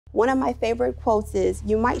One of my favorite quotes is,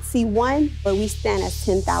 "You might see one, but we stand as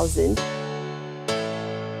 10,000.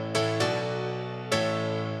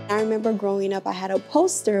 I remember growing up, I had a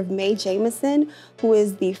poster of Mae Jemison, who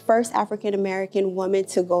is the first African-American woman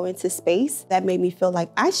to go into space. That made me feel like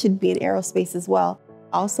I should be in aerospace as well.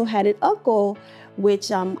 I also had an uncle,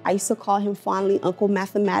 which I used to call him fondly Uncle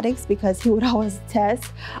Mathematics, because he would always test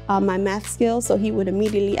my math skills. So he would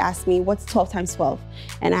immediately ask me, "What's 12 times 12?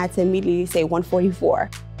 And I had to immediately say 144.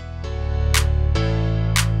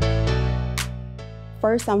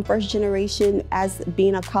 First, I'm first generation as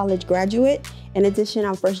being a college graduate. In addition,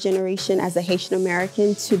 I'm first generation as a Haitian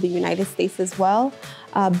American to the United States as well.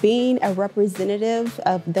 Being a representative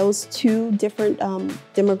of those two different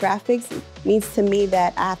demographics means to me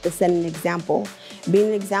that I have to set an example. Being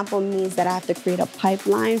an example means that I have to create a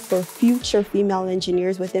pipeline for future female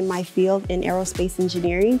engineers within my field in aerospace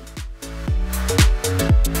engineering.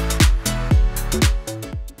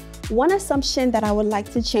 One assumption that I would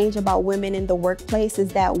like to change about women in the workplace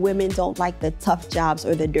is that women don't like the tough jobs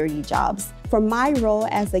or the dirty jobs. For my role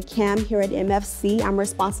as a CAM here at MFC, I'm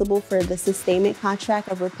responsible for the sustainment contract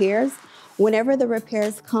of repairs. Whenever the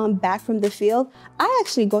repairs come back from the field, I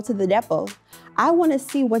actually go to the depot. I want to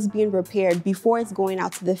see what's being repaired before it's going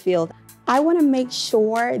out to the field. I want to make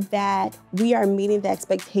sure that we are meeting the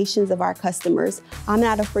expectations of our customers. I'm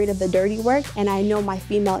not afraid of the dirty work, and I know my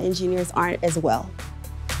female engineers aren't as well.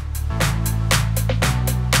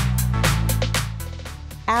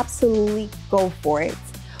 Absolutely go for it.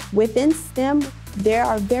 Within STEM, there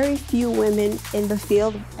are very few women in the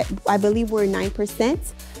field. I believe we're 9%.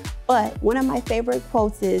 But one of my favorite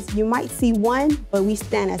quotes is, "You might see one, but we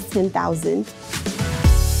stand as 10,000.